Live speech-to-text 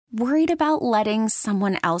Worried about letting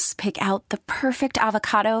someone else pick out the perfect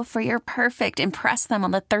avocado for your perfect impress them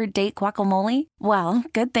on the third date guacamole? Well,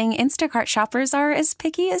 good thing Instacart shoppers are as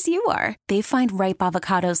picky as you are. They find ripe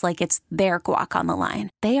avocados like it's their guac on the line.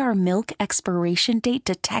 They are milk expiration date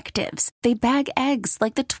detectives. They bag eggs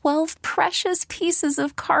like the 12 precious pieces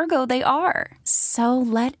of cargo they are. So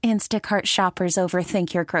let Instacart shoppers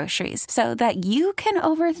overthink your groceries so that you can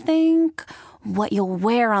overthink what you'll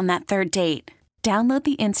wear on that third date. Download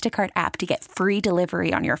the Instacart app to get free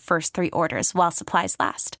delivery on your first 3 orders while supplies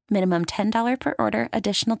last. Minimum $10 per order.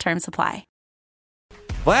 Additional terms apply.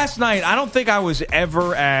 Last night, I don't think I was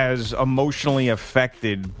ever as emotionally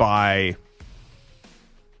affected by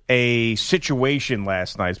a situation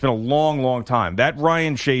last night. It's been a long, long time. That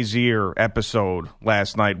Ryan Shazier episode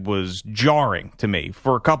last night was jarring to me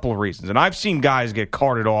for a couple of reasons. And I've seen guys get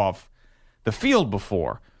carted off the field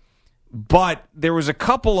before. But there was a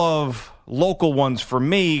couple of local ones for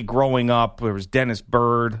me growing up. There was Dennis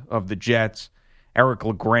Byrd of the Jets, Eric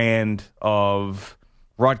LeGrand of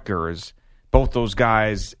Rutgers. Both those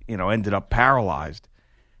guys, ended up paralyzed.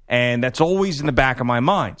 And that's always in the back of my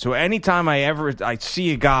mind. So anytime I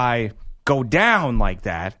see a guy go down like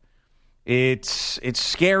that, it's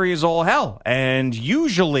scary as all hell. And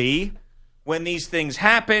usually when these things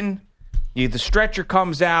happen, the stretcher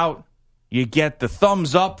comes out, you get the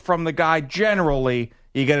thumbs up from the guy generally.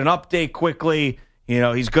 You get an update quickly.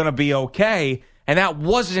 He's going to be okay. And that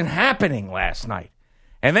wasn't happening last night.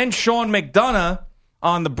 And then Sean McDonough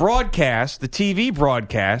on the broadcast, the TV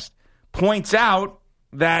broadcast, points out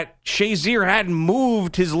that Shazier hadn't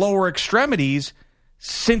moved his lower extremities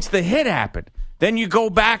since the hit happened. Then you go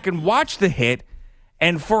back and watch the hit,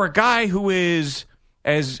 and for a guy who is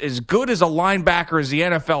as good as a linebacker as the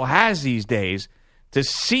NFL has these days, to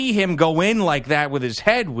see him go in like that with his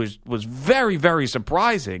head was very, very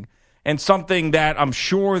surprising, and something that I'm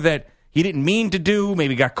sure that he didn't mean to do,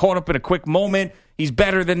 maybe got caught up in a quick moment. He's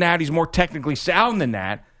better than that. He's more technically sound than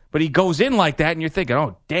that. But he goes in like that, and you're thinking,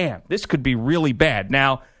 oh, damn, this could be really bad.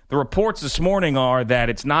 Now, the reports this morning are that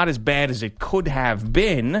it's not as bad as it could have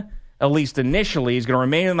been, at least initially. He's going to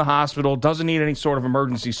remain in the hospital, doesn't need any sort of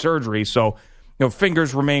emergency surgery. So,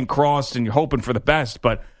 fingers remain crossed, and you're hoping for the best.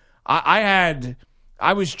 But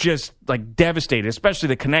I was just devastated, especially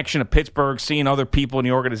the connection to Pittsburgh, seeing other people in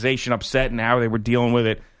the organization upset and how they were dealing with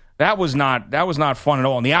it. That was not fun at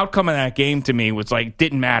all. And the outcome of that game to me was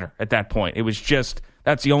didn't matter at that point. It was just,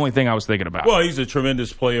 that's the only thing I was thinking about. Well, he's a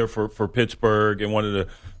tremendous player for Pittsburgh and one of the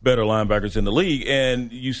better linebackers in the league.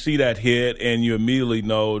 And you see that hit and you immediately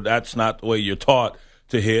know that's not the way you're taught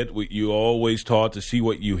to hit. You're always taught to see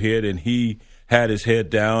what you hit, and he had his head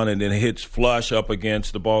down and then hits flush up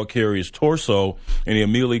against the ball carrier's torso, and he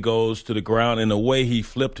immediately goes to the ground. And the way he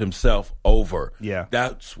flipped himself over,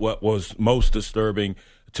 that's what was most disturbing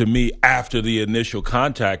to me after the initial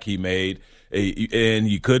contact he made. And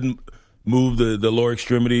you couldn't move the lower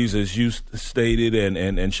extremities, as you stated,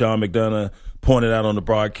 and Sean McDonough pointed out on the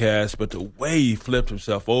broadcast. But the way he flipped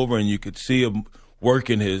himself over, and you could see him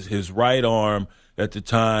working his right arm at the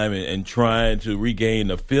time and trying to regain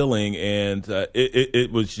the feeling, and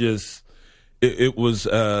it was just it was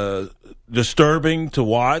disturbing to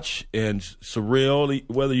watch and surreal.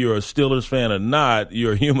 Whether you're a Steelers fan or not,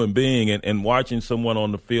 you're a human being, and watching someone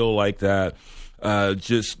on the field like that,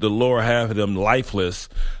 just the lower half of them lifeless,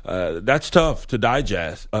 that's tough to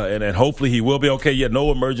digest. And hopefully he will be okay. Yeah,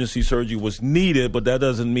 no emergency surgery was needed, but that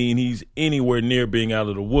doesn't mean he's anywhere near being out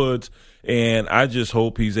of the woods. And I just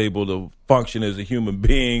hope he's able to function as a human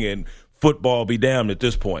being, and football be damned at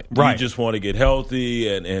this point. Right. You just want to get healthy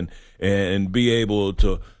and be able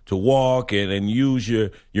to walk and use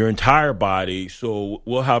your entire body. So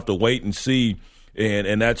we'll have to wait and see,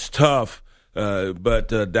 and that's tough. But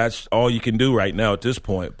that's all you can do right now at this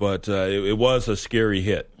point. But it was a scary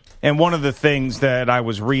hit. And one of the things that I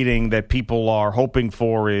was reading that people are hoping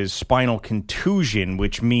for is spinal contusion,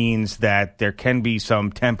 which means that there can be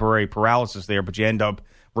some temporary paralysis there, but you end up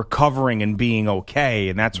recovering and being okay.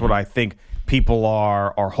 And that's what I think people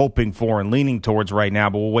are hoping for and leaning towards right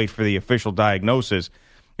now, but we'll wait for the official diagnosis.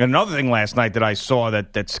 And another thing last night that I saw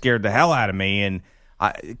that scared the hell out of me, and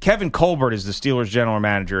Kevin Colbert is the Steelers general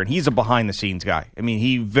manager, and he's a behind-the-scenes guy. I mean,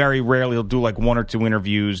 he very rarely will do 1 or 2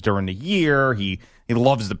 interviews during the year. He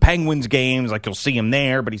loves the Penguins games, you'll see him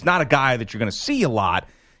there, but he's not a guy that you're going to see a lot.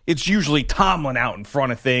 It's usually Tomlin out in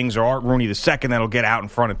front of things, or Art Rooney II that'll get out in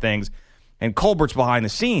front of things, and Colbert's behind the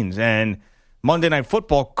scenes. And Monday Night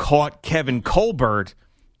Football caught Kevin Colbert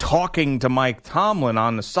talking to Mike Tomlin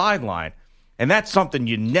on the sideline. And that's something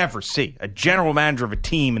you never see. A general manager of a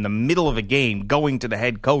team in the middle of a game going to the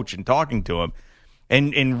head coach and talking to him.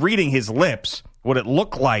 And reading his lips, what it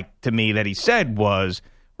looked like to me that he said was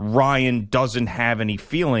Ryan doesn't have any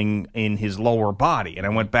feeling in his lower body. And I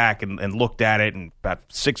went back and looked at it about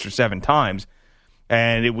 6 or 7 times,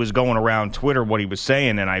 and it was going around Twitter what he was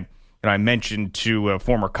saying, and I mentioned to a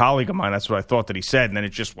former colleague of mine, that's what I thought that he said, and then it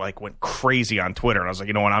just went crazy on Twitter, and I was like,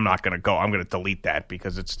 you know what, I'm not going to go. I'm going to delete that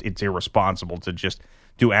because it's irresponsible to just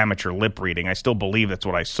do amateur lip reading. I still believe that's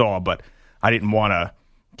what I saw, but I didn't want to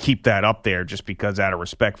keep that up there just because out of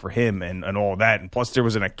respect for him and all that. And plus there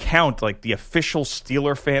was an account, like the official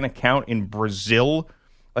Steeler fan account in Brazil,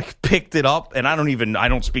 picked it up, and I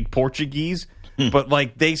don't speak Portuguese, but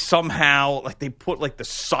they somehow they put the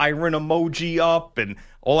siren emoji up, and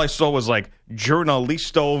all I saw was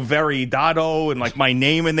Jornalisto Veridado and my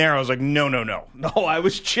name in there. I was like, no, I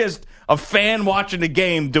was just a fan watching the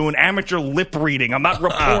game doing amateur lip reading. I'm not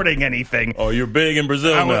reporting anything. Oh, you're big in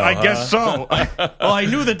Brazil now. I guess so. I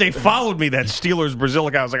knew that they followed me, that Steelers Brazil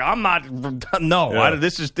guy. I was like, I'm not. No, yeah.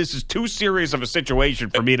 This is too serious of a situation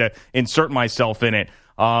for me to insert myself in it.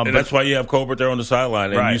 And that's why you have Colbert there on the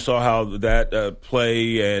sideline. And right. You saw how that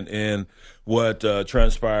play and what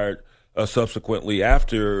transpired subsequently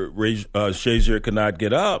after Shazier could not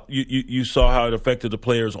get up. You saw how it affected the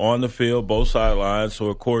players on the field, both sidelines. So,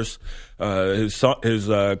 of course, his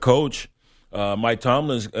coach, Mike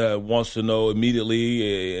Tomlin, wants to know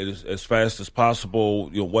immediately, as fast as possible,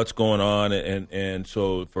 what's going on. And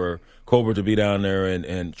so for Colbert to be down there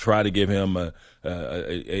and try to give him a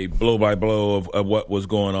blow-by-blow of what was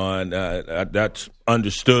going on, that's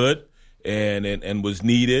understood and was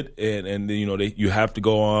needed. And you have to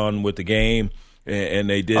go on with the game, and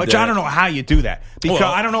they did that. I don't know how you do that. Because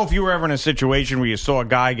I don't know if you were ever in a situation where you saw a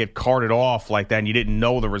guy get carted off like that and you didn't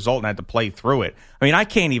know the result and had to play through it. I mean, I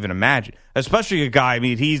can't even imagine. Especially a guy,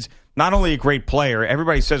 he's not only a great player,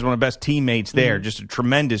 everybody says one of the best teammates there, just a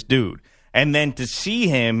tremendous dude. And then to see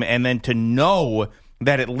him and then to know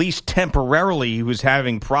that at least temporarily he was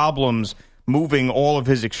having problems moving all of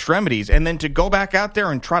his extremities, and then to go back out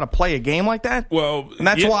there and try to play a game like that? Well, and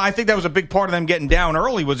that's why I think that was a big part of them getting down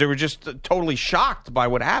early, was they were just totally shocked by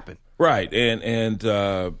what happened. Right, and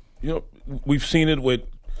we've seen it with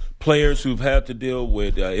players who've had to deal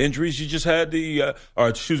with injuries. You just had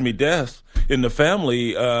deaths in the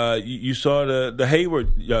family. You saw the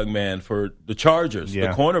Hayward young man for the Chargers, the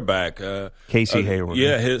cornerback. Casey Hayward.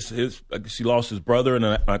 Yeah, he lost his brother in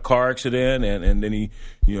a car accident, and then he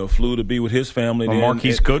flew to be with his family.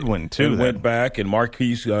 Marquise Goodwin, too. And went back, and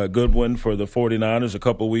Marquise Goodwin for the 49ers a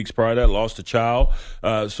couple of weeks prior to that lost a child.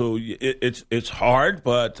 So it's hard,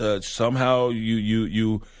 but somehow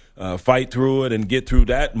you fight through it and get through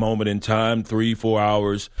that moment in time, 3-4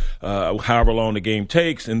 hours, however long the game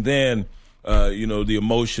takes, and then the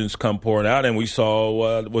emotions come pouring out. And we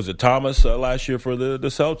saw was it Thomas last year for the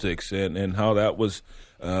Celtics, and how that was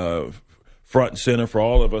front and center for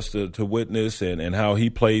all of us to witness, and how he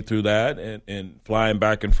played through that, and flying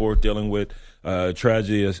back and forth dealing with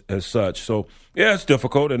tragedy as such. So yeah, it's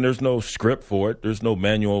difficult, and there's no script for it. There's no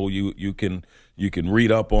manual you can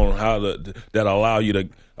read up on how that allow you to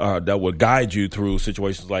that would guide you through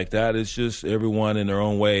situations like that. It's just everyone in their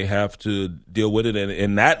own way have to deal with it. And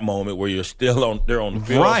in that moment where you're still on the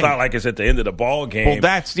field, right. It's not like it's at the end of the ball game. Well,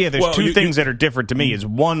 there's two things that are different to me. Is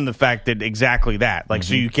one, the fact that exactly that,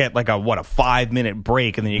 so you get a 5-minute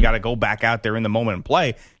break, and then you got to go back out there in the moment and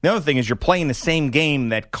play. The other thing is you're playing the same game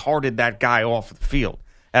that carted that guy off the field.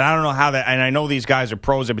 And I don't know how that, and I know these guys are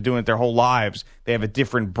pros, they've been doing it their whole lives. They have a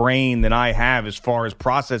different brain than I have as far as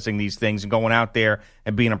processing these things and going out there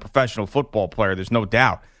and being a professional football player, there's no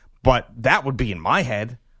doubt. But that would be in my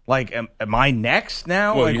head. Am I next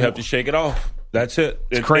now? Well, you have to shake it off. That's it.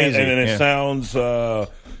 It's crazy. And it sounds,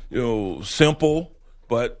 simple,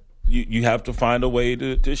 but you have to find a way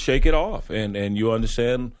to shake it off. And you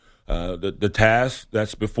understand the task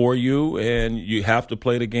that's before you, and you have to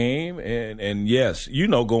play the game. And yes,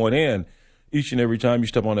 going in, each and every time you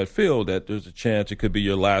step on that field, that there's a chance it could be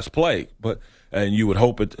your last play. And you would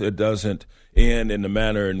hope it doesn't end in the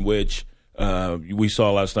manner in which we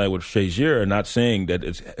saw last night with Shazier. Not saying that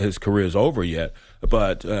his career is over yet,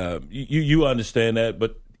 but you understand that.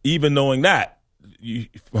 But even knowing that,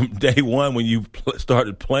 from day one when you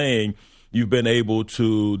started playing, you've been able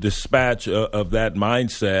to dispatch of that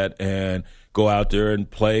mindset and go out there and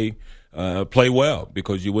play well,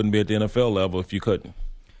 because you wouldn't be at the NFL level if you couldn't.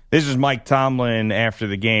 This is Mike Tomlin after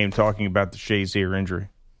the game talking about the Shazier injury.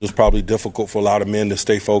 It's probably difficult for a lot of men to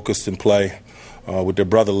stay focused and play with their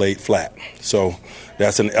brother laid flat. So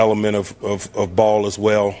that's an element of ball as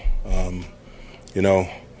well.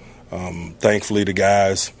 Thankfully the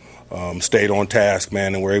guys stayed on task,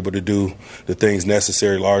 man, and were able to do the things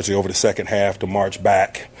necessary largely over the second half to march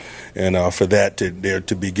back, and for that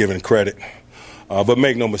to be given credit. But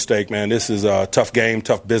make no mistake, man, this is a tough game,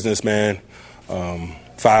 tough business, man.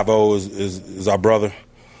 5-0 is our brother.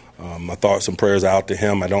 My thoughts and prayers are out to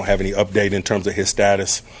him. I don't have any update in terms of his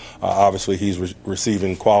status. Obviously, he's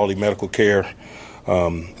receiving quality medical care.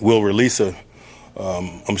 We'll release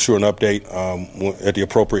I'm sure, an update at the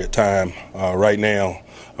appropriate time. Right now,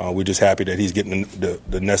 we're just happy that he's getting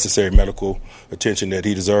the necessary medical attention that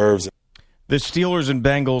he deserves. The Steelers and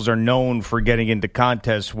Bengals are known for getting into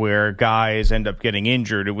contests where guys end up getting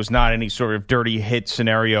injured. It was not any sort of dirty hit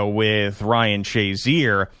scenario with Ryan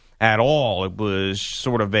Shazier at all. It was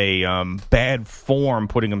sort of a bad form,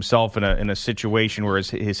 putting himself in a situation where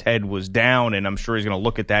his head was down, and I'm sure he's going to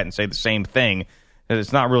look at that and say the same thing.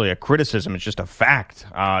 It's not really a criticism; it's just a fact.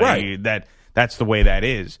 Right. That's the way that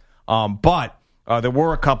is. But there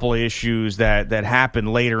were a couple of issues that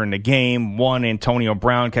happened later in the game. One, Antonio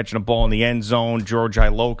Brown catching a ball in the end zone. George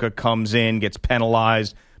Iloka comes in, gets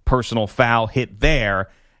penalized, personal foul hit there.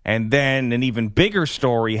 And then an even bigger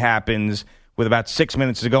story happens with about 6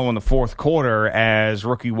 minutes to go in the fourth quarter as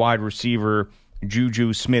rookie wide receiver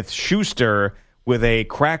Juju Smith-Schuster with a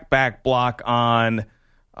crackback block on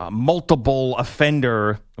multiple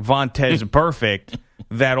offender Vontaze Burfict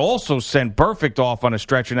that also sent Burfict off on a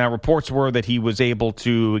stretcher. Now, reports were that he was able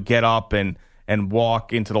to get up and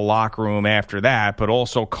walk into the locker room after that, but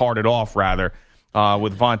also carted off, rather,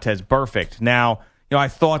 with Vontaze Burfict. Now, I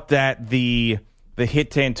thought that the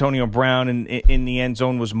hit to Antonio Brown in the end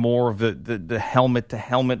zone was more of the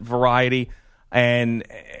helmet-to-helmet variety. And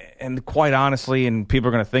quite honestly, and people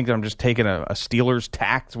are going to think that I'm just taking a Steelers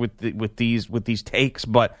tact with these takes,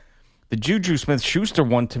 but the Juju Smith-Schuster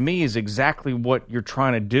one, to me, is exactly what you're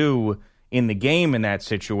trying to do in the game in that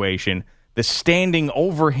situation. The standing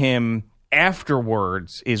over him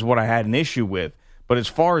afterwards is what I had an issue with. But as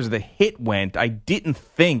far as the hit went, I didn't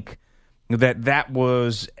think that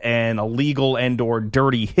was an illegal and or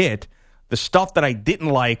dirty hit. The stuff that I didn't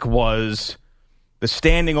like was the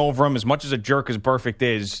standing over him. As much as a jerk as Burfict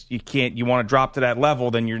is, you want to drop to that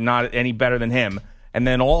level, then you're not any better than him. And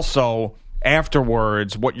then also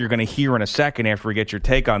afterwards, what you're going to hear in a second after we get your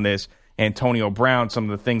take on this, Antonio Brown, some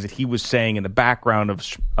of the things that he was saying in the background of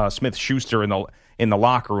Smith-Schuster in the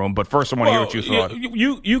locker room. But first, I want to hear what you thought.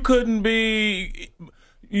 You couldn't be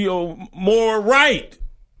more right.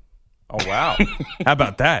 Oh, wow. How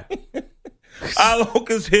about that?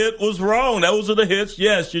 Iloka's hit was wrong. Those are the hits.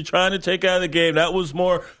 Yes, you're trying to take out of the game. That was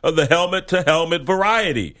more of the helmet-to-helmet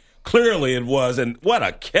variety. Clearly it was. And what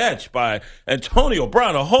a catch by Antonio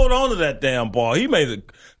Brown to hold on to that damn ball. He made a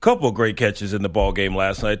couple of great catches in the ball game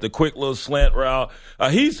last night. The quick little slant route.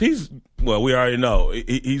 Well, we already know.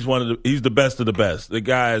 He's the best of the best. The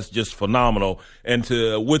guy is just phenomenal. And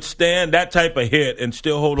to withstand that type of hit and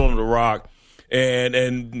still hold on to the rock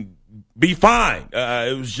and be fine.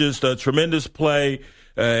 It was just a tremendous play,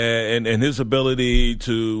 and his ability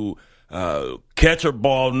to catch a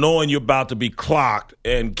ball knowing you're about to be clocked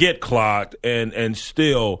and get clocked and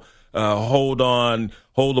still hold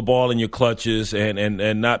the ball in your clutches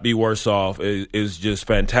and not be worse off is just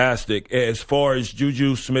fantastic. As far as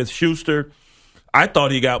Juju Smith-Schuster, I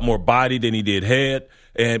thought he got more body than he did head.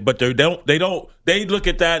 But they look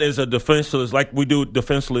at that as a defenseless, like we do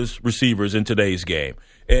defenseless receivers in today's game.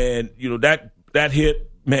 And that hit,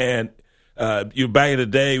 man, you back in the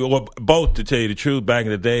day, well, both, to tell you the truth, back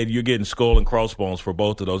in the day, you're getting skull and crossbones for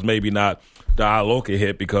both of those. Maybe not the Iloka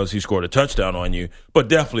hit because he scored a touchdown on you, but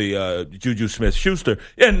definitely Juju Smith-Schuster.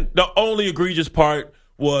 And the only egregious part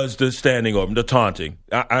was the standing over him, the taunting.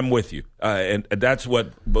 I'm with you. And that's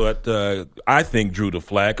what I think drew the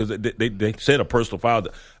flag, because they said a personal foul.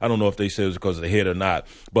 I don't know if they said it was because of the hit or not.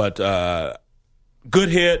 But good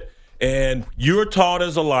hit, and you're taught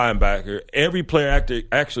as a linebacker. Every player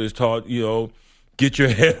actually is taught, get your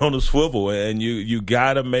head on a swivel, and you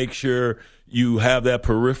got to make sure you have that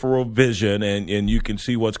peripheral vision and you can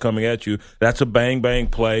see what's coming at you. That's a bang-bang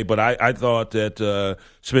play. But I thought that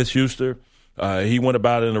Smith-Schuster, he went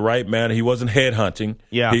about it in the right manner. He wasn't head hunting.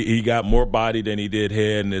 Yeah. He got more body than he did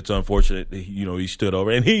head, and it's unfortunate, he stood over.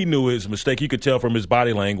 And he knew his mistake. You could tell from his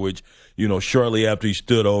body language, shortly after he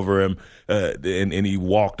stood over him and he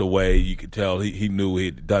walked away, you could tell he knew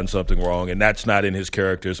he'd done something wrong. And that's not in his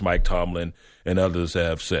character, as Mike Tomlin and others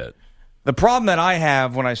have said. The problem that I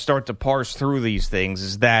have when I start to parse through these things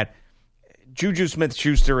is that Juju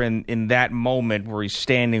Smith-Schuster in that moment where he's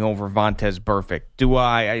standing over Vontaze Burfict,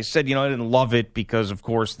 I said, I didn't love it because, of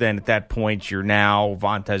course, then at that point you're now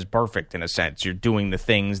Vontaze Burfict in a sense. You're doing the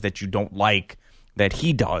things that you don't like that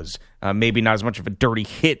he does. Maybe not as much of a dirty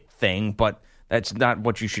hit thing, but that's not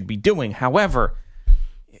what you should be doing. However,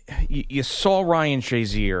 you saw Ryan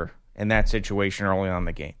Shazier in that situation early on in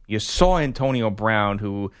the game. You saw Antonio Brown,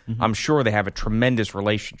 who I'm sure they have a tremendous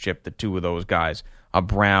relationship, the two of those guys,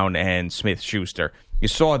 Brown and Smith-Schuster. You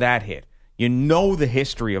saw that hit. You know the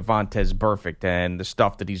history of Vontaze Burfict and the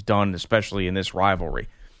stuff that he's done, especially in this rivalry.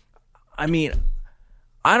 I mean,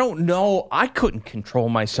 I don't know. I couldn't control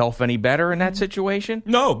myself any better in that situation.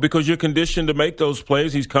 No, because you're conditioned to make those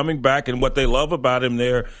plays. He's coming back, and what they love about him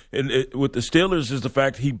there with the Steelers is the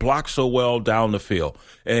fact he blocks so well down the field.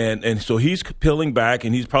 And so he's peeling back,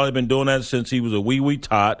 and he's probably been doing that since he was a wee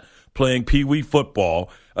tot playing pee-wee football.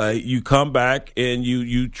 You come back and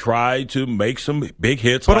you try to make some big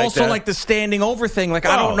hits, but also like the standing over thing. Like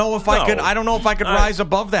I don't know if I could rise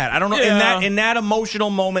above that. I don't know in that emotional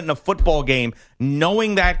moment in a football game,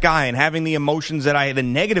 knowing that guy and having the emotions the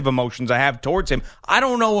negative emotions I have towards him. I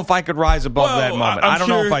don't know if I could rise above that moment. I don't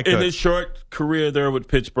know if I could. In his short career there with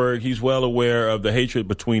Pittsburgh, he's well aware of the hatred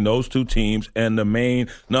between those two teams, and the main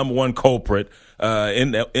number one culprit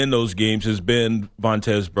in those games has been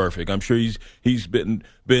Vontaze Burfict. I'm sure he's been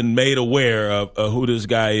made aware of who this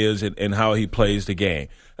guy is and how he plays the game.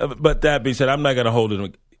 But that being said, I'm not going to hold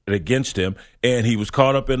it against him. And he was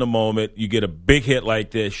caught up in the moment. You get a big hit like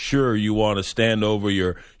this, sure, you want to stand over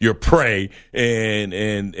your prey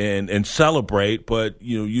and celebrate. But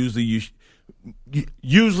usually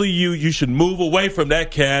you should move away from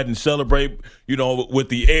that cat and celebrate, with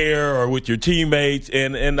the air or with your teammates.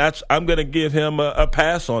 And that's, I'm going to give him a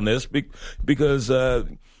pass on this because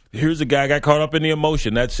here's a guy got caught up in the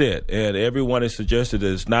emotion. That's it. And everyone has suggested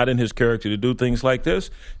that it's not in his character to do things like this.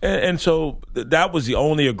 And so that was the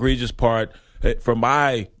only egregious part from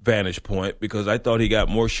my vantage point, because I thought he got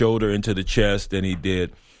more shoulder into the chest than he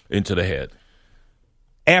did into the head.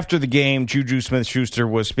 After the game, Juju Smith-Schuster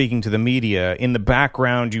was speaking to the media. In the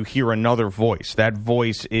background, you hear another voice. That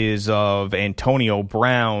voice is of Antonio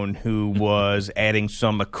Brown, who was adding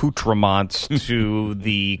some accoutrements to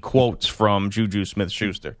the quotes from Juju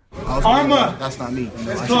Smith-Schuster. Karma. That's not me.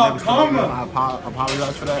 It's called karma. I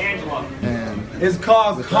apologize for that. And it's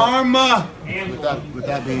called karma. With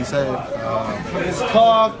that being said, it's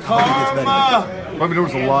called karma. I mean, there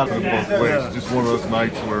was a lot of both ways. Yeah. Just one of those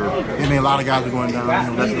nights where a lot of guys were going down. Left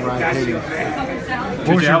and right hitting.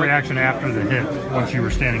 What was your reaction after the hit once you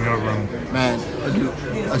were standing over him? Man,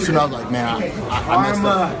 as soon as I was like, man, I messed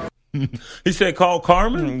up. He said, "Call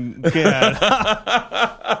Carmen." Yeah.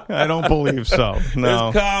 I don't believe so. No,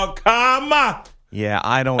 it's called karma. Yeah,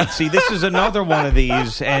 I don't see. This is another one of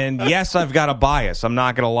these, and yes, I've got a bias. I'm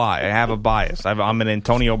not going to lie. I have a bias. I'm an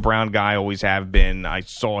Antonio Brown guy. Always have been. I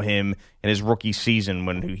saw him in his rookie season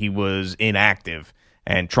when he was inactive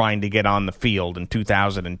and trying to get on the field in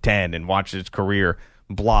 2010, and watched his career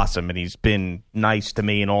blossom. And he's been nice to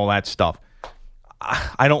me and all that stuff.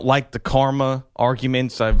 I don't like the karma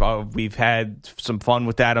arguments. We've had some fun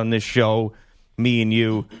with that on this show, me and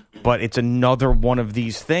you, but it's another one of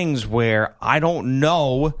these things where I don't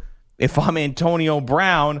know if I'm Antonio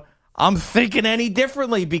Brown, I'm thinking any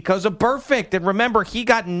differently because of Burfict. And remember, he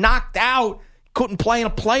got knocked out, couldn't play in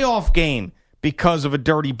a playoff game because of a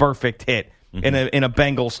dirty Burfict hit in a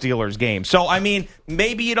Bengals Steelers game. So, I mean,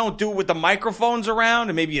 maybe you don't do it with the microphones around,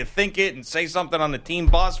 and maybe you think it and say something on the team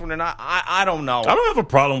bus when they're not. I don't know. I don't have a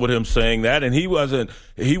problem with him saying that, and he wasn't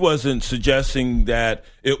suggesting that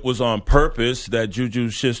it was on purpose that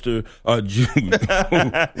Juju's sister, Juju's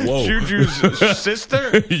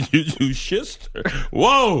sister? Juju's sister.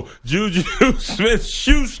 Whoa, Juju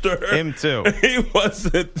Smith-Schuster. Him too. He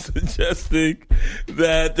wasn't suggesting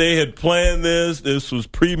that they had planned this. This was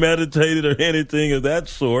premeditated or anything of that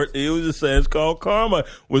sort. He was just saying it's called karma.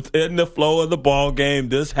 Within the flow of the ball game,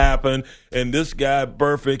 this happened, and this guy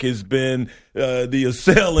Burfict has been the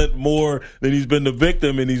assailant more than he's been the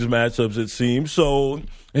victim in these matchups, it seems. So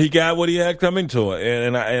he got what he had coming to it,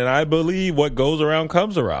 and I believe what goes around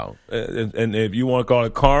comes around. And if you want to call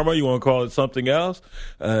it karma, you want to call it something else,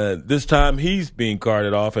 this time he's being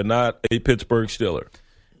carted off and not a Pittsburgh Steeler.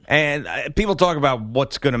 And people talk about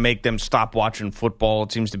what's going to make them stop watching football.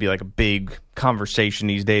 It seems to be like a big conversation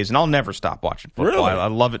these days, and I'll never stop watching football. Really? I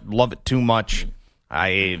love it too much.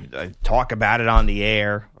 I talk about it on the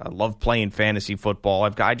air. I love playing fantasy football.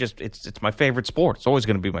 It's my favorite sport. It's always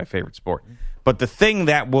going to be my favorite sport. But the thing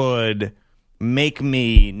that would make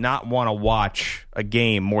me not want to watch a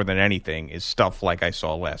game more than anything is stuff like I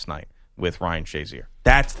saw last night with Ryan Shazier.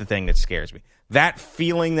 That's the thing that scares me. That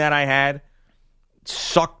feeling that I had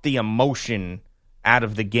sucked the emotion out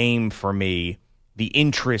of the game for me, the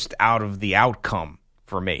interest out of the outcome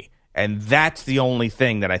for me. And that's the only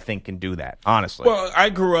thing that I think can do that, honestly. Well, I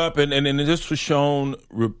grew up, and this was shown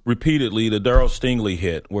repeatedly, the Darryl Stingley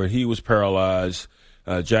hit, where he was paralyzed.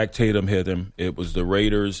 Jack Tatum hit him. It was the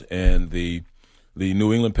Raiders and the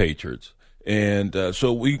New England Patriots. And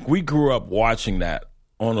so we grew up watching that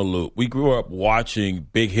on a loop. We grew up watching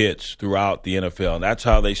big hits throughout the NFL, and that's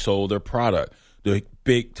how they sold their product, the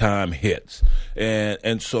big-time hits.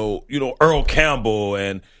 And so, Earl Campbell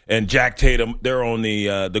and Jack Tatum, they're on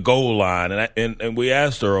the goal line. And we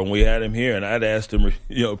asked Earl, and we had him here, and I'd asked him,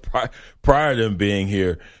 prior to him being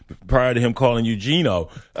here, prior to him calling you Gino,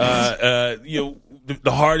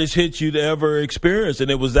 the hardest hit you'd ever experienced,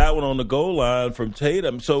 and it was that one on the goal line from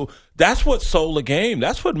Tatum. So that's what sold the game.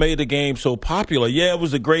 That's what made the game so popular. Yeah, it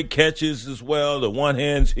was the great catches as well, the one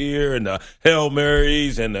hands here and the Hail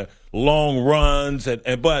Marys and the long runs,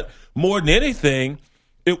 but more than anything,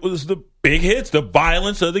 it was the big hits. The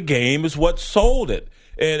violence of the game is what sold it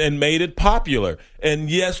and made it popular. And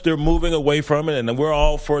yes, they're moving away from it, and we're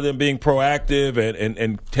all for them being proactive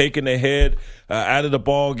and taking their head out of the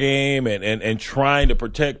ball game and trying to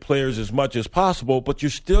protect players as much as possible. But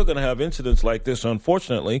you're still going to have incidents like this,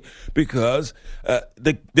 unfortunately, because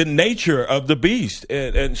the nature of the beast.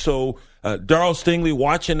 And so Darryl Stingley,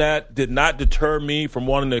 watching that, did not deter me from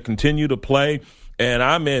wanting to continue to play. And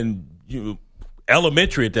I'm in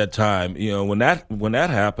elementary at that time, when that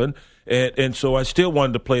happened. And so I still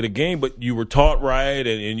wanted to play the game, but you were taught right,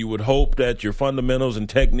 and you would hope that your fundamentals and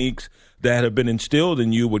techniques that have been instilled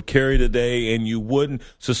in you would carry the day, and you wouldn't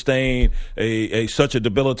sustain such a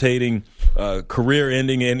debilitating,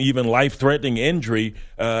 career-ending and even life-threatening injury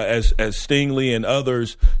as Stingley and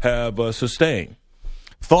others have sustained.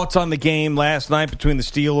 Thoughts on the game last night between the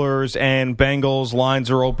Steelers and Bengals?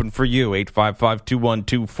 Lines are open for you,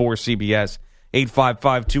 855-212-4CBS,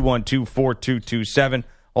 855-212-4227.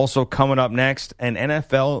 Also coming up next, an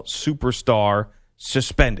NFL superstar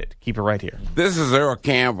suspended. Keep it right here. This is Earl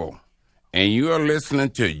Campbell, and you are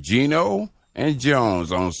listening to Gino and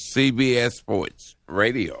Jones on CBS Sports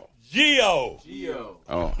Radio. Gio.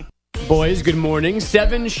 Oh. Boys, good morning.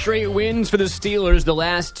 7 straight wins for the Steelers, the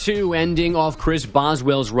last 2 ending off Chris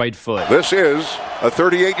Boswell's right foot. This is a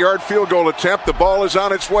 38-yard field goal attempt. The ball is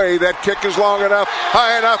on its way. That kick is long enough,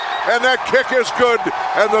 high enough, and that kick is good.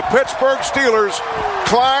 And the Pittsburgh Steelers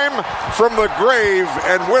climb from the grave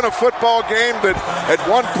and win a football game that at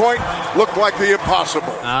one point looked like the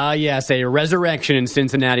impossible. Yes, a resurrection in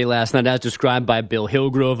Cincinnati last night, as described by Bill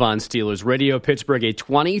Hillgrove on Steelers Radio. Pittsburgh, a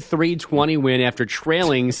 23-20 win after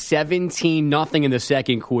trailing 17-0 in the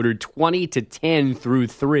second quarter, 20-10 through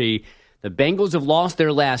 3. The Bengals have lost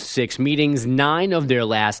their last 6 meetings, 9 of their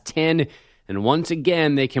last 10, and once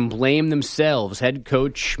again they can blame themselves. Head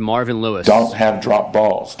coach Marvin Lewis. Don't have drop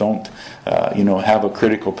balls. Don't have a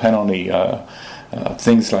critical penalty.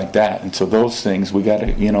 Things like that. And so those things we got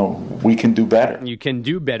to, we can do better. You can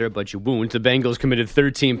do better, but you won't. The Bengals committed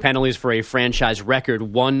 13 penalties for a franchise record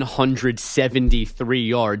 173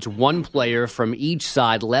 yards. One player from each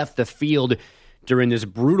side left the field during this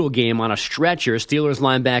brutal game on a stretcher. Steelers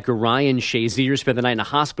linebacker Ryan Shazier spent the night in a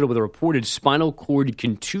hospital with a reported spinal cord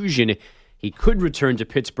contusion. He could return to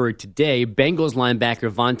Pittsburgh today. Bengals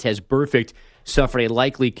linebacker Vontaze Burfict suffered a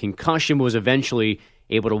likely concussion, but was eventually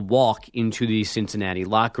able to walk into the Cincinnati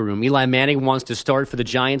locker room. Eli Manning wants to start for the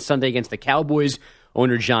Giants Sunday against the Cowboys.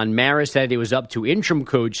 Owner John Mara said it was up to interim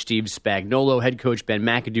coach Steve Spagnuolo. Head coach Ben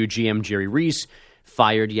McAdoo, GM Jerry Reese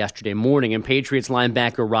fired yesterday morning. And Patriots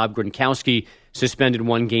linebacker Rob Gronkowski suspended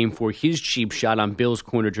 1 game for his cheap shot on Bills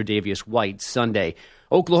corner Tre'Davious White Sunday.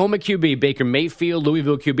 Oklahoma QB Baker Mayfield,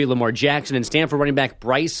 Louisville QB Lamar Jackson, and Stanford running back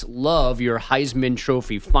Bryce Love, your Heisman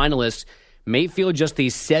Trophy finalists. Mayfield just the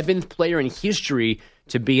 7th player in history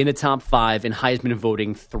to be in the top 5 in Heisman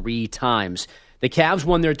voting 3 times. The Cavs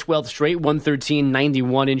won their 12th straight,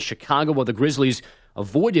 113-91 in Chicago, while the Grizzlies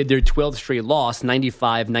avoided their 12th straight loss,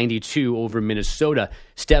 95-92 over Minnesota.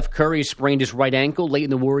 Steph Curry sprained his right ankle late in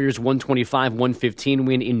the Warriors' 125-115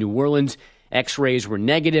 win in New Orleans. X-rays were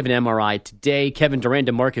negative, an MRI today. Kevin Durant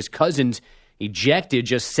and DeMarcus Cousins ejected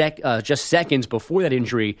just seconds before that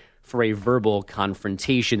injury for a verbal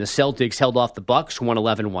confrontation. The Celtics held off the Bucks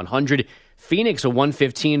 111-100. Phoenix a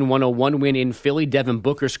 115-101 win in Philly. Devin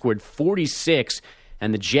Booker scored 46,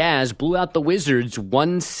 and the Jazz blew out the Wizards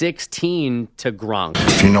 116 to Gronk.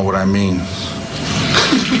 If you know what I mean.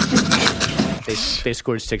 They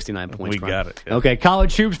scored 69 points. We got it. Yeah. Okay,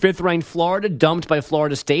 college hoops, 5th-ranked Florida, dumped by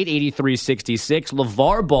Florida State, 83-66.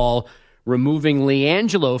 LeVar Ball removing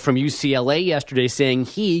LiAngelo from UCLA yesterday, saying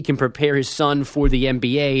he can prepare his son for the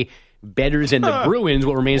NBA better than the Bruins.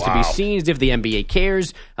 What remains to be seen is if the NBA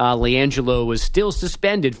cares. LiAngelo was still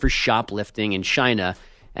suspended for shoplifting in China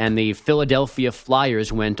and the Philadelphia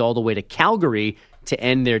Flyers went all the way to Calgary to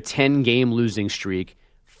end their 10-game losing streak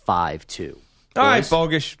 5-2. All right,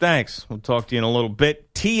 Bogusch, thanks. We'll talk to you in a little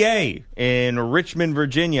bit. TA in Richmond,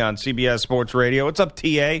 Virginia on CBS Sports Radio. What's up,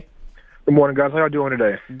 TA? Good morning, guys. How y'all doing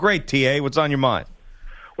today? Great, TA. What's on your mind?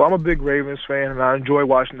 Well, I'm a big Ravens fan, and I enjoy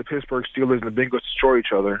watching the Pittsburgh Steelers and the Bengals destroy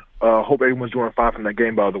each other. Hope everyone's doing fine from that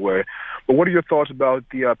game, by the way. But what are your thoughts about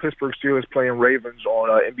the Pittsburgh Steelers playing Ravens on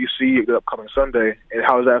NBC the upcoming Sunday, and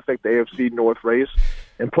how does that affect the AFC North race?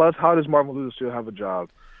 And plus, how does Marvin Lewis still have a job?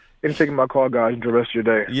 Thanks for taking my call, guys. Enjoy the rest of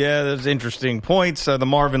your day. Yeah, there's interesting points. The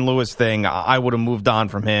Marvin Lewis thing, I would have moved on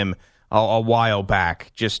from him a while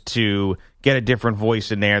back just to get a different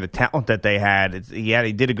voice in there, the talent that they had.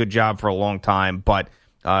 He did a good job for a long time, but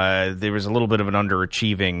there was a little bit of an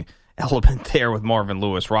underachieving element there with Marvin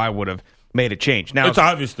Lewis where I would have made a change. Now it's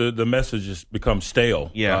obvious the message has become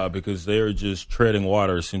stale because they're just treading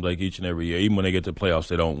water, it seems like, each and every year. Even when they get to the playoffs,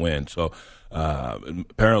 they don't win. So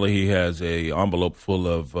apparently he has a envelope full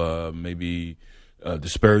of maybe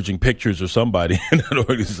disparaging pictures of somebody in that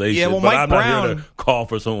organization. Yeah, well, but Mike I'm Brown, not here to call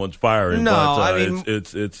for someone's firing. No, but, I mean,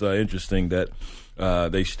 it's interesting that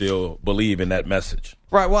they still believe in that message.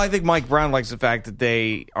 Right. Well, I think Mike Brown likes the fact that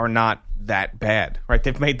they are not that bad. Right.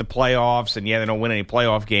 They've made the playoffs, and they don't win any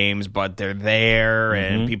playoff games, but they're there,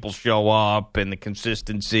 and people show up, and the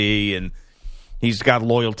consistency, and he's got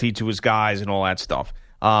loyalty to his guys and all that stuff.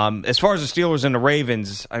 As far as the Steelers and the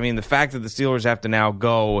Ravens, I mean, the fact that the Steelers have to now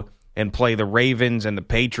go and play the Ravens and the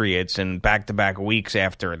Patriots in back-to-back weeks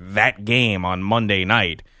after that game on Monday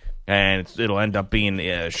night, and it'll end up being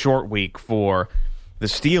a short week for the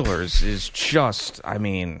Steelers is just, I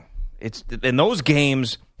mean, and those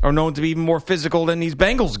games are known to be even more physical than these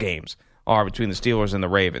Bengals games are between the Steelers and the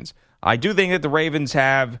Ravens. I do think that the Ravens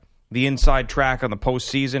have the inside track on the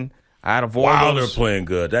postseason. Out of all wow, those, they're playing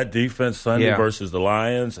good. That defense Sunday versus the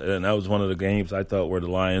Lions, and that was one of the games I thought where the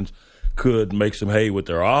Lions could make some hay with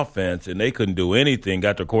their offense, and they couldn't do anything.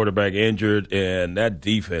 Got their quarterback injured, and that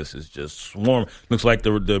defense is just swarming. Looks like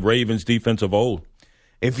the Ravens' defense of old.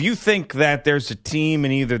 If you think that there's a team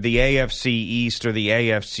in either the AFC East or the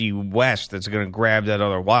AFC West that's going to grab that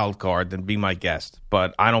other wild card, then be my guest.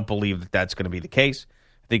 But I don't believe that that's going to be the case.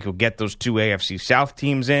 I think you'll get those two AFC South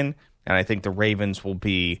teams in, and I think the Ravens will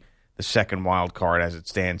be the second wild card as it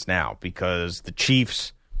stands now because the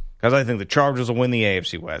Chiefs, because I think the Chargers will win the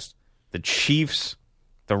AFC West. The Chiefs,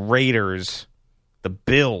 the Raiders, the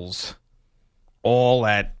Bills, all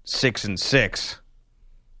at 6-6.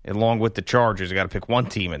 Along with the Chargers, I got to pick one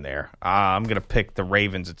team in there. I'm going to pick the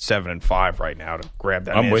Ravens at 7-5 right now to grab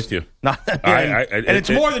that. I'm with you. And it's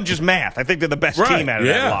more than just math. I think they're the best team out of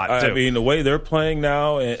that lot, too. I mean, the way they're playing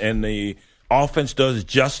now, and the offense does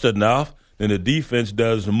just enough, and the defense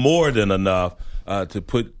does more than enough to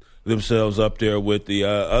put themselves up there with the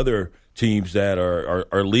other teams that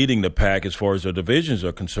are leading the pack as far as their divisions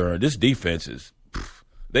are concerned. This defense is.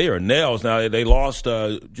 They are nails. Now, they lost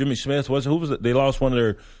Jimmy Smith. Who was it? They lost one of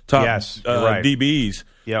their top DBs,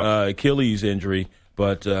 Achilles injury.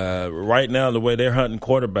 But right now, the way they're hunting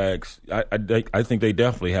quarterbacks, I think they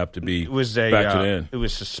definitely have to be factored in. It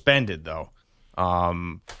was suspended, though.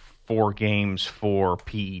 4 games for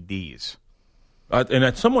PEDs. And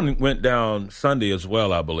that someone went down Sunday as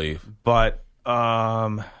well, I believe. But,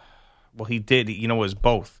 well, he did. You know, it was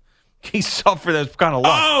both. He suffered, that's kind of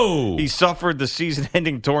luck. Oh! He suffered the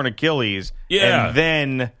season-ending torn Achilles and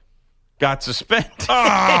then got suspended.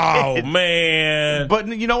 Oh, man. But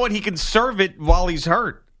you know what? He can serve it while he's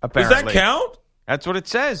hurt, apparently. Does that count? That's what it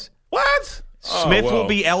says. What? Smith will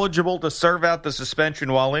be eligible to serve out the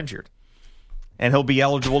suspension while injured. And he'll be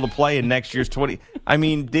eligible to play in next year's 20. I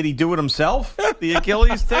mean, did he do it himself? The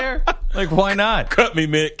Achilles tear? Like, why not? Cut me,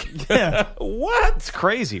 Mick. Yeah. What? It's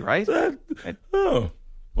crazy, right?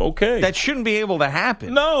 Okay. That shouldn't be able to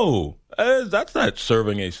happen. No. That's not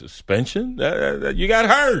serving a suspension. You got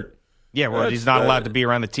hurt. Yeah, well, he's not allowed to be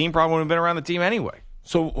around the team. Probably wouldn't have been around the team anyway.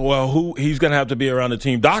 So, well, he's going to have to be around the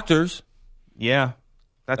team? Doctors. Yeah.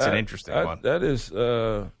 That's an interesting one. That is,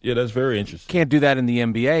 that's very interesting. Can't do that in the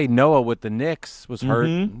NBA. Noah with the Knicks was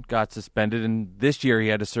hurt, got suspended, and this year he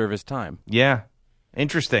had to serve his time. Yeah.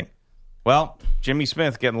 Interesting. Well, Jimmy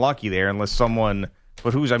Smith getting lucky there unless someone...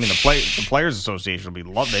 But the Players Association will be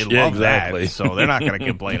love that, so they're not going to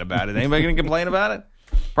complain about it. Anybody going to complain about it?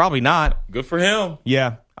 Probably not. Good for him.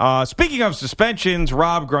 Yeah. Speaking of suspensions,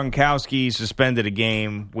 Rob Gronkowski suspended a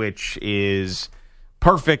game, which is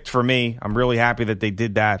perfect for me. I'm really happy that they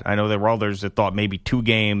did that. I know there were others that thought maybe 2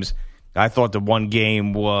 games. I thought that 1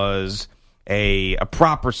 game was a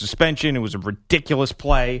proper suspension. It was a ridiculous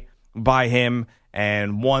play by him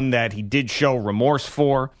and one that he did show remorse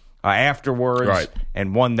for. afterwards, Right.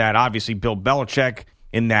 and one that obviously Bill Belichick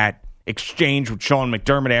in that exchange with Sean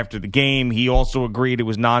McDermott after the game, he also agreed it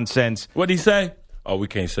was nonsense. What did he say? Oh, we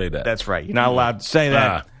can't say that. That's right. You're not allowed to say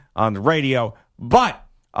that on the radio. But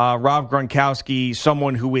Rob Gronkowski,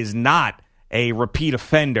 someone who is not a repeat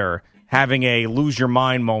offender, having a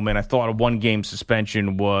lose-your-mind moment, I thought a one-game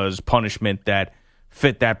suspension was punishment that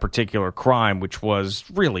fit that particular crime, which was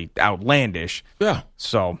really outlandish. Yeah.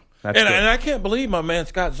 So that's and good. I can't believe my man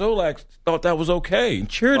Scott Zolak thought that was okay and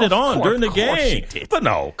cheered it on during the Of course game. he did. But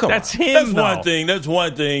no, come That's on. him, That's though. one thing. That's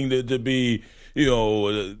one thing to be,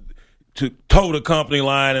 to toe the company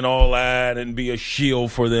line and all that and be a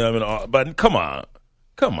shield for them and all. But come on.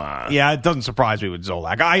 Yeah, it doesn't surprise me with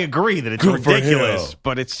Zolak. I agree that it's Good for ridiculous, him.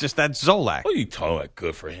 but it's just that's Zolak. What are you talking about?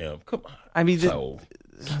 Good for him. Come on. I mean,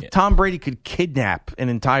 Tom Brady could kidnap an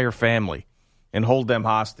entire family and hold them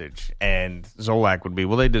hostage, and Zolak would be,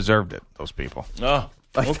 well, they deserved it, those people. Oh,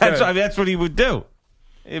 Like, okay. that's what he would do.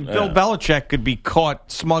 If Bill Belichick could be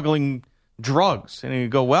caught smuggling drugs, and he'd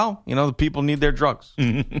go, well, the people need their drugs.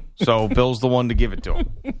 So Bill's the one to give it to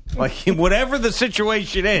them. Like, whatever the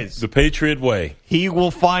situation is, The Patriot way. he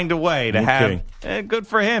will find a way to Okay. have, good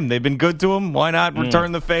for him. They've been good to him. Why not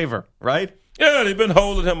return the favor, right? Yeah, they've been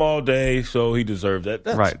holding him all day, so he deserved that.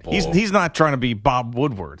 That's Right. bull. He's not trying to be Bob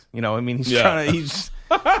Woodward. He's trying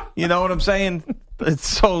to, you know what I'm saying? It's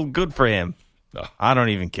so good for him. No. I don't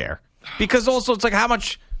even care. Because also it's like how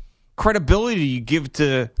much credibility do you give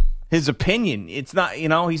to his opinion? It's not,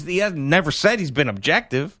 he has never said he's been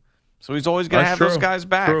objective. So he's always going to That's have those true. guys'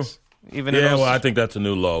 backs. True. Even in those, well, I think that's a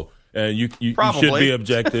new low. And you should Probably. be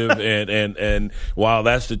objective. and while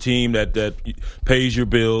that's the team that pays your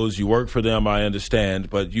bills, you work for them, I understand.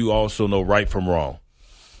 But you also know right from wrong.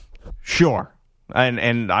 Sure.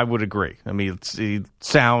 And I would agree. I mean, it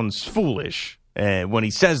sounds foolish when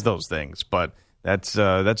he says those things, but that's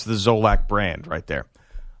the Zolak brand right there.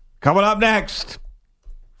 Coming up next,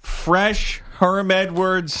 fresh Herm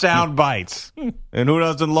Edwards sound bites. And who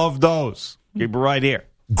doesn't love those? Keep it right here.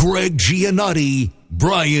 Greg Giannotti,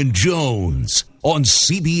 Brian Jones on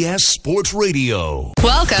CBS Sports Radio.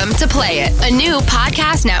 Welcome to Play It, a new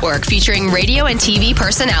podcast network featuring radio and TV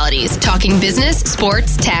personalities talking business,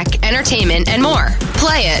 sports, tech, entertainment, and more.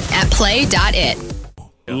 Play it at play.it.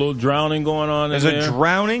 A little drowning going on There's in a there.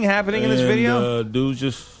 drowning happening in this video? Dude's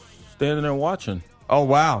just standing there watching. Oh,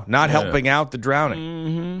 wow. Not Yeah. helping out the drowning.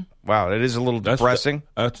 Mm-hmm. Wow, that is a little depressing.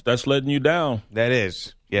 That's letting you down. That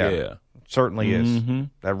is. Yeah. Yeah. Certainly is. Mhm.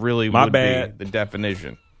 That really My would bad. be the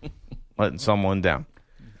definition. Letting someone down.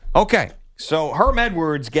 Okay. So Herm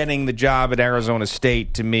Edwards getting the job at Arizona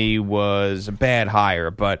State to me was a bad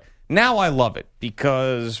hire, but now I love it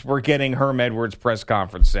because we're getting Herm Edwards press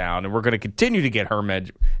conference sound, and we're going to continue to get Herm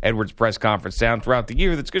Edwards press conference sound throughout the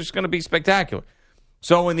year. That's just going to be spectacular.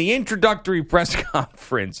 So in the introductory press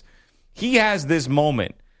conference, he has this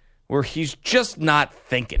moment where he's just not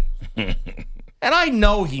thinking. And I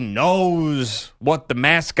know he knows what the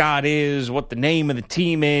mascot is, what the name of the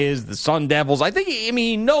team is, the Sun Devils.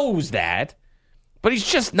 He knows that, but he's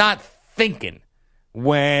just not thinking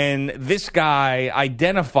when this guy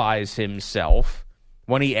identifies himself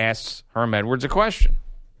when he asks Herm Edwards a question.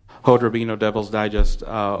 Hood Rubino, Devil's Digest.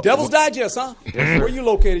 Devil's Digest, huh? Where you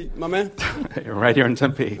located, my man? Right here in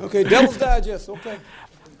Tempe. Okay, Devil's Digest. Okay.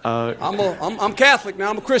 I'm Catholic now.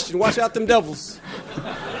 I'm a Christian. Watch out, them devils.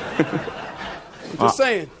 I'm just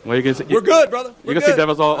saying. Well, We're good, brother. You can see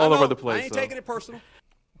devils all over the place. I ain't taking it personal.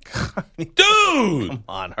 Dude! Come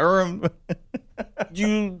on, Herm.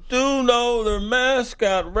 You do know their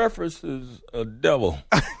mascot references a devil.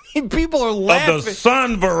 People are laughing. Of the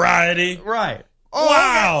sun variety. Right. Oh,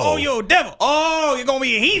 wow. Okay. Oh, you're a devil. Oh, you're going to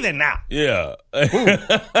be a heathen now. Yeah.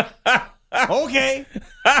 Okay.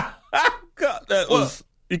 God, that was,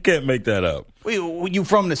 you can't make that up. You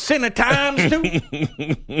from the Sinner Times, too? I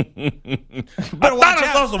thought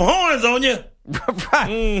I saw some horns on you. Right.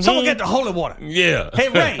 Mm-hmm. Someone get the holy water. Yeah. Hey,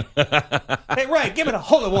 Ray. Hey, Ray, give me the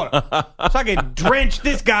holy water so I can drench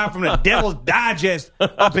this guy from the Devil's Digest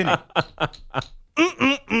up in it.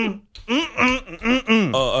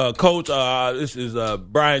 Coach, this is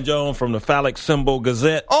Brian Jones from the Phallic Symbol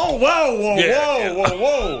Gazette. Oh, whoa.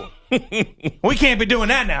 Yeah. We can't be doing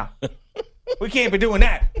that now. We can't be doing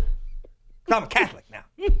that. I'm a Catholic now.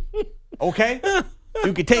 Okay?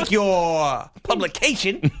 You can take your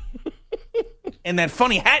publication and that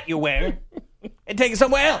funny hat you're wearing and take it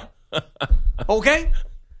somewhere else. Okay?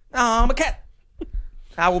 I'm a Catholic.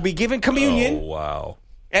 I will be giving communion. Oh, wow.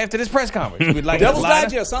 After this press conference. We'd like Devil's to lie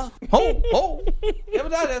Digest, huh? Oh.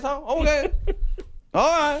 Devil's Digest, huh? Okay. All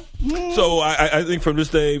right. So I think from this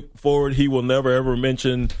day forward, he will never, ever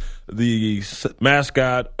mention the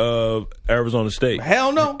mascot of Arizona State.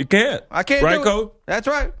 Hell no. You can't. I can't Right, do it. Coach? That's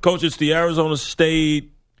right. Coach, it's the Arizona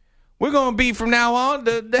State. We're going to be, from now on,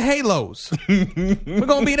 the Halos. We're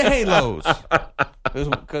going to be the Halos.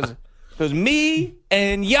 Because me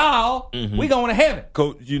and y'all, we going to heaven.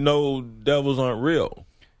 Coach, you know devils aren't real.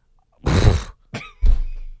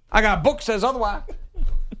 I got a book says otherwise.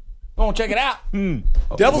 Go check it out.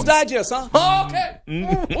 Devil's Digest, huh? Oh, okay.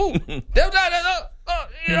 Ooh. Devil's Digest.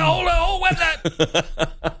 Whole website.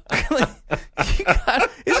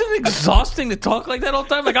 Isn't it exhausting to talk like that all the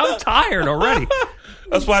time? Like, I'm tired already.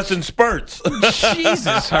 That's why it's in spurts.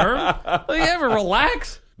 Jesus, Herm. You ever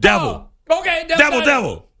relax? Devil. Oh, okay.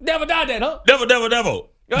 Devil. Devil Digest, huh? Devil.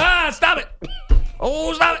 Stop it.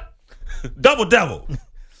 Oh, stop it. Devil.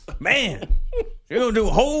 Man, you're going to do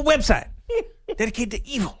a whole website dedicated to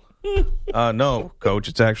evil. No, Coach.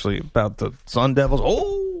 It's actually about the Sun Devils.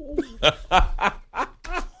 Oh.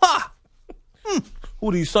 Who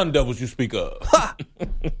are these Sun Devils you speak of?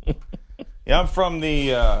 Yeah, I'm from the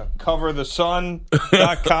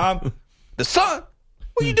coverthesun.com. The Sun?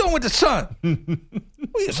 What are you doing with the Sun?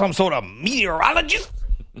 What, you some sort of meteorologist?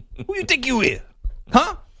 Who you think you is?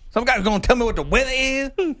 Huh? Some guy's going to tell me what the weather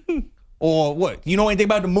is? Or what? You know anything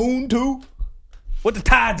about the moon, too? What the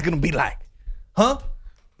tide's going to be like? Huh?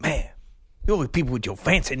 Man, you always people with your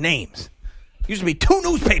fancy names. Used to be 2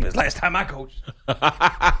 newspapers last time I coached.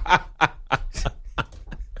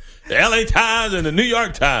 The LA Times and the New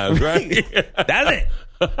York Times, right? That's it.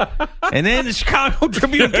 And then the Chicago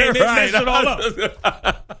Tribune came in and messed it all up.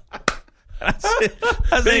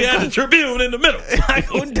 Then you had the Tribune in the middle. I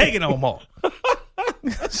couldn't take it no more.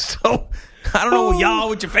 So, I don't know, y'all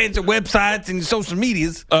with your fancy websites and your social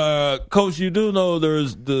medias. Coach, you do know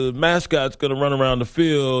there's the mascot's going to run around the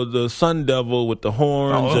field, the Sun Devil with the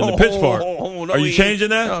horns and the pitchfork. No, Are you changing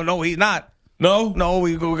that? No, he's not. No? No,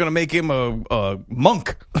 we're going to make him a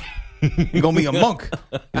monk. He's going to be a monk.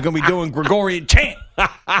 He's going to be doing Gregorian chant.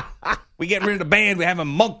 We get rid of the band. We have a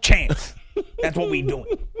monk chants. That's what we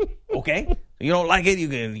doing. Okay? You don't like it, you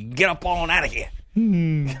can get up on out of here.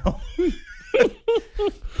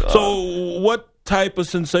 So what type of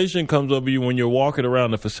sensation comes over you when you're walking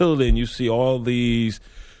around the facility and you see all the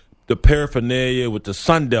paraphernalia with the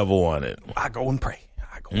Sun Devil on it? I go and pray.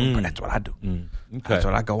 That's what I do. Okay. That's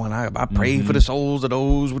what I go and I pray for the souls of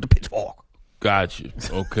those with the pitchfork. Got you.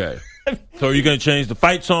 Okay. So are you going to change the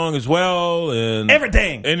fight song as well? And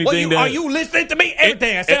everything. Anything are you listening to me?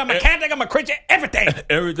 Everything. I said I'm a Catholic, I'm a Christian, everything.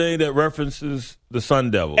 Everything that references the Sun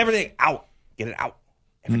Devil. Everything out. Get it out.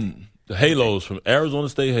 The Halos from Arizona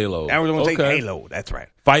State Halos. Arizona State Halo. That's right.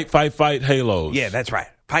 Fight Halos. Yeah, that's right.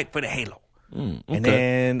 Fight for the Halo. Okay. And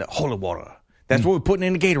then holy water. That's what we're putting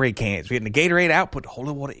in the Gatorade cans. We're getting the Gatorade out, put the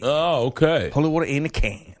holy water in. Oh, okay. Holy water in the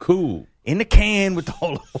can. Cool. In the can with the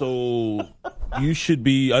holy water. So you should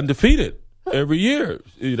be undefeated every year.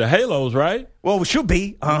 The Halos, right? Well, we should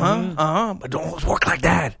be. But don't always work like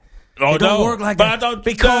that. Oh, it don't work like that.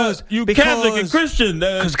 Because Catholic and Christian.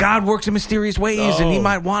 Because God works in mysterious ways, and He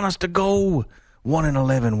might want us to go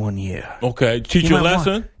 1-11 one year. Okay. Teach you a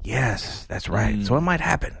lesson? Yes, that's right. So it might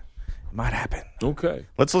happen. It might happen. Okay.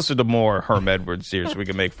 Let's listen to more Herm Edwards here so we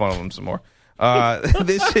can make fun of him some more.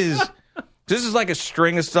 This is like a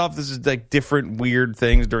string of stuff. This is like different weird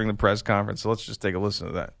things during the press conference. So let's just take a listen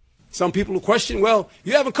to that. Some people will question, well,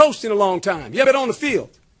 you haven't coached in a long time. You haven't been on the field.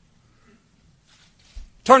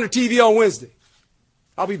 Turn the TV on Wednesday.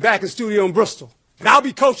 I'll be back in studio in Bristol. And I'll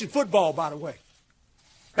be coaching football, by the way.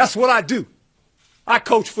 That's what I do. I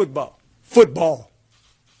coach football. Football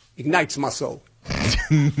ignites my soul.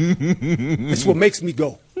 It's what makes me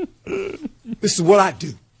go. This is what I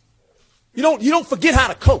do. You don't forget how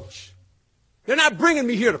to coach. They're not bringing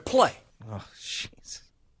me here to play. Oh, jeez.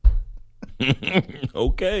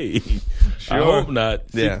 Okay. Sure. I hope not.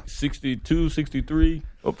 Yeah. 62, 63.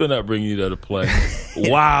 Hope they're not bringing you there to play.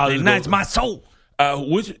 Wow. It ignites my soul.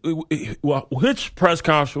 Which press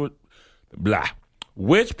conference?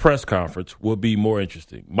 Which press conference will be more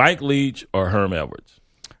interesting, Mike Leach or Herm Edwards?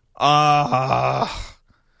 I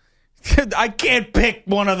can't pick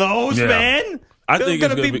one of those, man. I think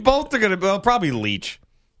it's going to be both. They're going to probably Leach.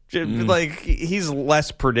 Like he's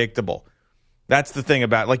less predictable. That's the thing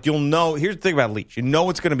about you'll know. Here's the thing about Leach. You know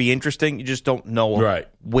it's going to be interesting. You just don't know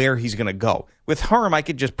where he's going to go. With Herm, I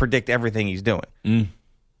could just predict everything he's doing.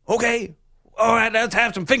 Okay, all right. Let's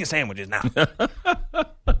have some finger sandwiches now.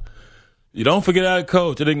 You don't forget how to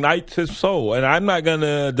coach. It ignites his soul. And I'm not going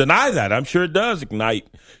to deny that. I'm sure it does ignite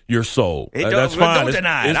your soul. That's fine. Don't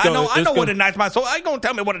deny it. I know what ignites my soul. I ain't going to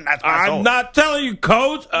tell me what ignites my soul. I'm not telling you,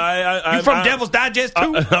 Coach. You from Devil's Digest,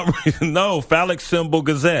 too? No, Phallic Symbol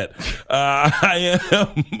Gazette. I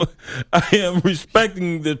am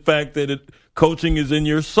respecting the fact that coaching is in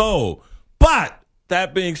your soul. But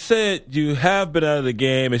that being said, you have been out of the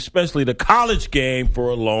game, especially the college game, for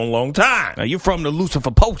a long, long time. Now, you're from the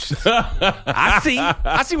Lucifer Post. I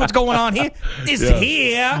see what's going on here. This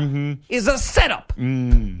here is a setup.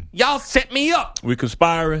 Y'all set me up. We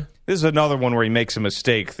conspiring. This is another one where he makes a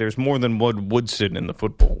mistake. There's more than one Woodson in the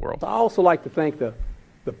football world. I also like to thank the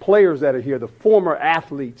players that are here, the former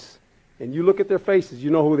athletes. And you look at their faces, you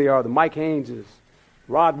know who they are. The Mike Hayneses,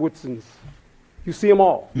 Rod Woodsons. You see them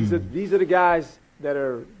all. These are the guys that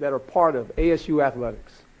are part of ASU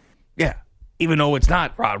athletics. Yeah, even though it's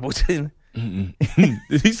not Rod Woodson.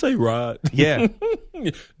 Did he say Rod? Yeah.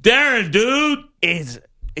 Darren, dude.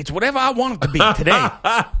 It's whatever I want it to be today.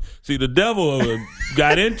 See, the devil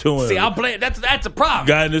got into him. See, I'll play. That's a problem.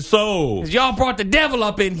 Got in his soul. 'Cause y'all brought the devil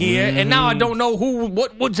up in here, and now I don't know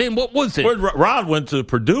what Woodson. Rod went to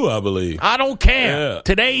Purdue, I believe. I don't care. Yeah.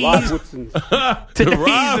 Today's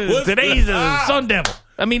a Sun Devil.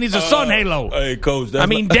 I mean, he's a Sun Halo. Hey, Coach.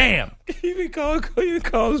 Damn. You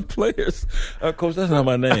call his players. Coach, that's not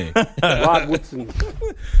my name. Rod Woodson.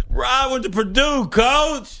 Rod went to Purdue,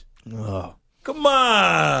 Coach. Oh. Come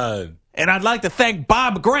on. And I'd like to thank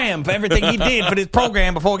Bob Graham for everything he did for this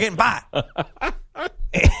program before getting by.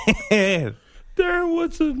 Darren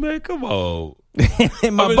Woodson, man, come on.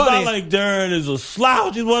 It's not like Darren is a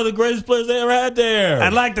slouch. He's one of the greatest players they ever had there.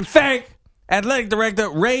 I'd like to thank Athletic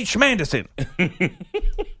Director Ray Schmanderson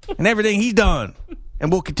and everything he's done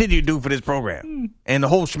and will continue to do for this program and the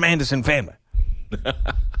whole Schmanderson family.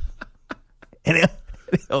 And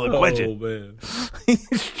the question. Oh, man.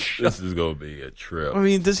 This is going to be a trip. I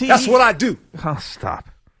mean, does he? That's what I do. Oh, stop.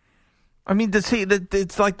 I mean, does he?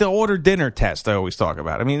 It's like the order dinner test I always talk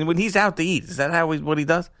about. I mean, when he's out to eat, is that what he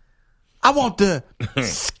does? I want the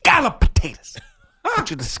scallop potatoes. I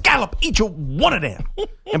want you to scallop each one of them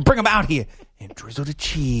and bring them out here and drizzle the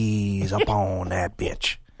cheese up on that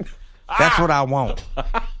bitch. That's what I want.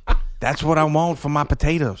 That's what I want for my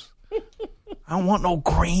potatoes. I don't want no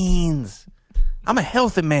greens. I'm a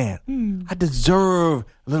healthy man. I deserve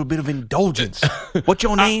a little bit of indulgence. What's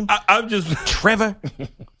your name? I'm just Trevor.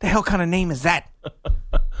 The hell kind of name is that?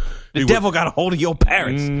 The devil got a hold of your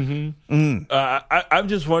parents. I'm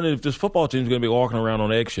just wondering if this football team is going to be walking around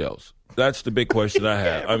on eggshells. That's the big question I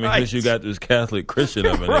have. I mean, because you got this Catholic Christian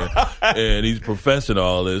up in there, and he's professing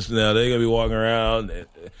all this. Now they're going to be walking around,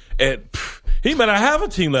 and he may not have a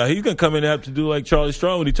team now. He's going to come in and have to do like Charlie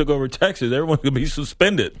Strong when he took over Texas. Everyone's going to be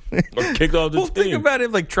suspended or kicked off the team. Think about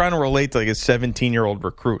it like trying to relate to like a 17-year-old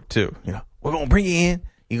recruit, too. You know, we're going to bring you in.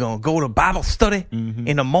 You're going to go to Bible study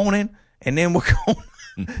in the morning, and then we're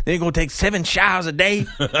going to take 7 showers a day,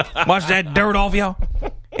 wash that dirt off y'all.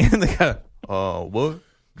 And they go, what?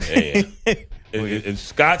 Man. In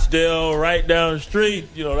Scottsdale, right down the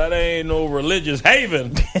street, that ain't no religious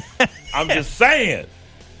haven. I'm just saying.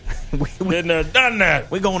 Been there, done that.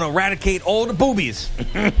 We're going to eradicate all the boobies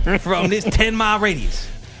from this 10-mile radius.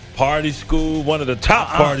 Party school, one of the top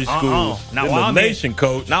party schools in the nation,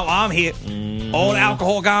 Coach. Now I'm here. All the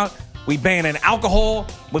alcohol gone. We banning alcohol.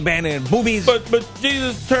 We banning boobies. But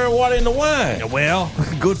Jesus turned water into wine. Well,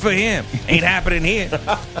 good for him. Ain't happening here.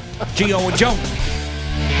 Gio and Joe.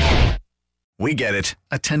 We get it.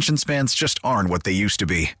 Attention spans just aren't what they used to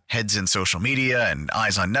be. Heads in social media and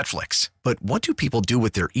eyes on Netflix. But what do people do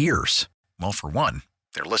with their ears? Well, for one,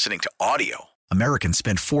 they're listening to audio. Americans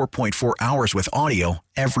spend 4.4 hours with audio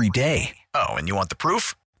every day. Oh, and you want the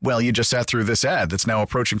proof? Well, you just sat through this ad that's now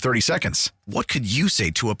approaching 30 seconds. What could you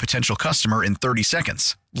say to a potential customer in 30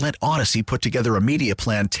 seconds? Let Odyssey put together a media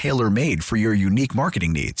plan tailor-made for your unique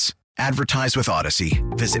marketing needs. Advertise with Odyssey.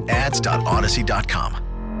 Visit ads.odyssey.com.